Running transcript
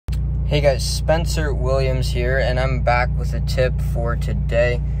Hey guys, Spencer Williams here, and I'm back with a tip for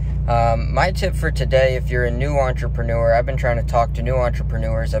today. My tip for today, if you're a new entrepreneur, I've been trying to talk to new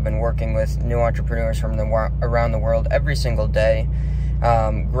entrepreneurs. I've been working with new entrepreneurs from around the world every single day,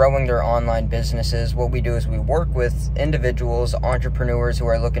 growing their online businesses. What we do is we work with individuals, entrepreneurs who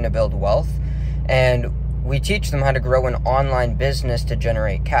are looking to build wealth, and we teach them how to grow an online business to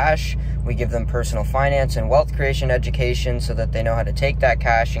generate cash. We give them personal finance and wealth creation education so that they know how to take that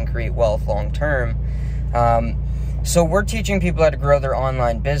cash and create wealth long term. So we're teaching people how to grow their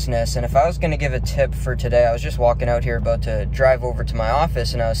online business. And if I was going to give a tip for today, I was just walking out here about to drive over to my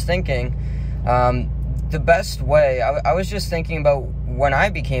office, and I was thinking the best way, I was just thinking about when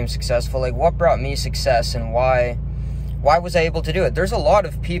I became successful, like what brought me success and why was I able to do it? There's a lot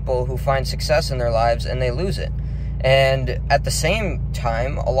of people who find success in their lives and they lose it. And at the same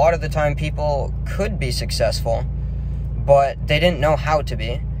time, a lot of the time people could be successful, but they didn't know how to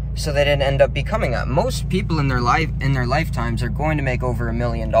be, so they didn't end up becoming that. Most people in their lifetimes are going to make over $1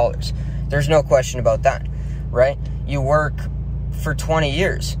 million. There's no question about that, right? You work for 20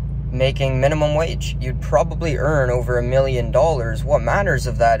 years making minimum wage. You'd probably earn over $1 million. What matters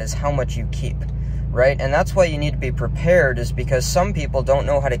of that is how much you keep. Right? And that's why you need to be prepared, is because some people don't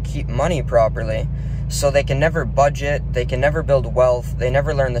know how to keep money properly. So they can never budget, they can never build wealth, they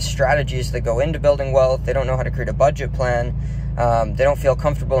never learn the strategies that go into building wealth, they don't know how to create a budget plan, they don't feel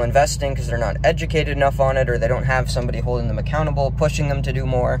comfortable investing because they're not educated enough on it, or they don't have somebody holding them accountable, pushing them to do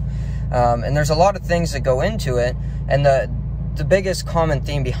more. And there's a lot of things that go into it, and the biggest common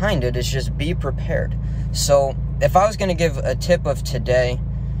theme behind it is just be prepared. So if I was going to give a tip of today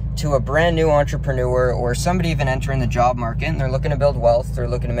to a brand new entrepreneur or somebody even entering the job market and they're looking to build wealth, they're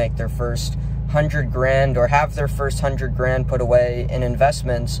looking to make their first 100 grand or have their first 100 grand put away in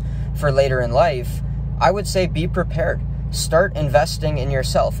investments for later in life, I would say be prepared. Start investing in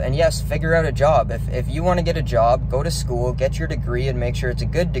yourself. And yes, figure out a job. If you want to get a job, go to school, get your degree, and make sure it's a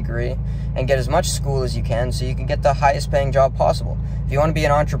good degree, and get as much school as you can so you can get the highest paying job possible. If you want to be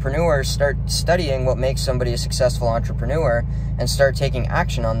an entrepreneur, start studying what makes somebody a successful entrepreneur and start taking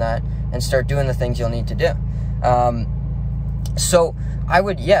action on that and start doing the things you'll need to do. So I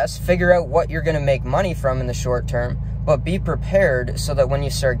would, yes, figure out what you're going to make money from in the short term, but be prepared so that when you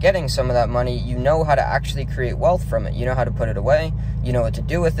start getting some of that money, you know how to actually create wealth from it. You know how to put it away. You know what to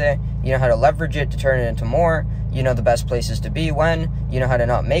do with it. You know how to leverage it to turn it into more. You know the best places to be when. You know how to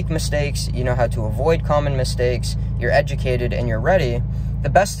not make mistakes. You know how to avoid common mistakes. You're educated and you're ready. The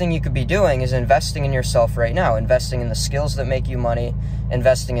best thing you could be doing is investing in yourself right now, investing in the skills that make you money,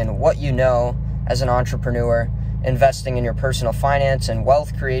 investing in what you know as an entrepreneur, investing in your personal finance and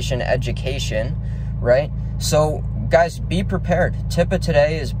wealth creation education, right? So guys, be prepared. Tip of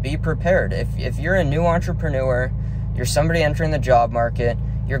today is be prepared. If you're a new entrepreneur, you're somebody entering the job market,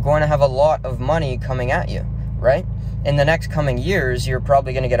 you're going to have a lot of money coming at you, right? In the next coming years, you're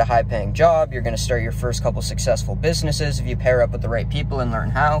probably going to get a high-paying job. You're going to start your first couple successful businesses if you pair up with the right people and learn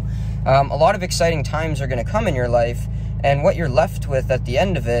how. A lot of exciting times are going to come in your life, and what you're left with at the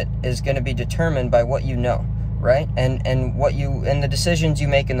end of it is going to be determined by what you know, right? And the decisions you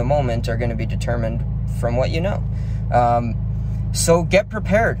make in the moment are going to be determined from what you know. So get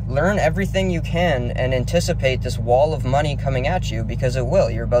prepared, learn everything you can, and anticipate this wall of money coming at you, because it will.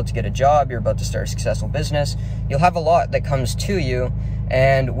 You're about to get a job, you're about to start a successful business, you'll have a lot that comes to you,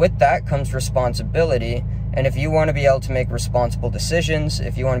 and with that comes responsibility. And if you want to be able to make responsible decisions,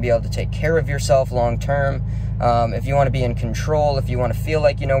 if you want to be able to take care of yourself long term, if you want to be in control, if you want to feel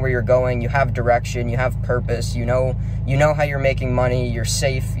like you know where you're going, you have direction, you have purpose, you know how you're making money, you're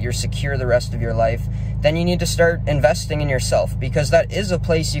safe, you're secure the rest of your life, then you need to start investing in yourself, because that is a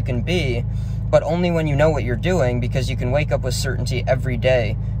place you can be, but only when you know what you're doing, because you can wake up with certainty every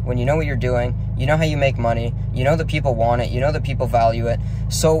day. When you know what you're doing, you know how you make money, you know that people want it, you know that people value it.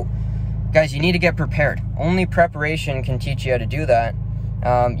 So guys, you need to get prepared. Only preparation can teach you how to do that.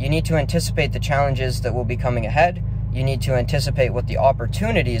 You need to anticipate the challenges that will be coming ahead. You need to anticipate what the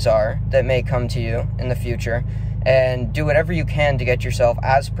opportunities are that may come to you in the future, and do whatever you can to get yourself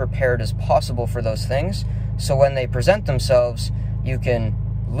as prepared as possible for those things, so when they present themselves, you can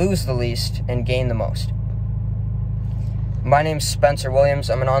lose the least and gain the most. My name's Spencer Williams.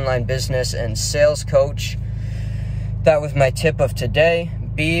 I'm an online business and sales coach. That was my tip of today.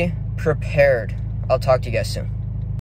 Be prepared. I'll talk to you guys soon.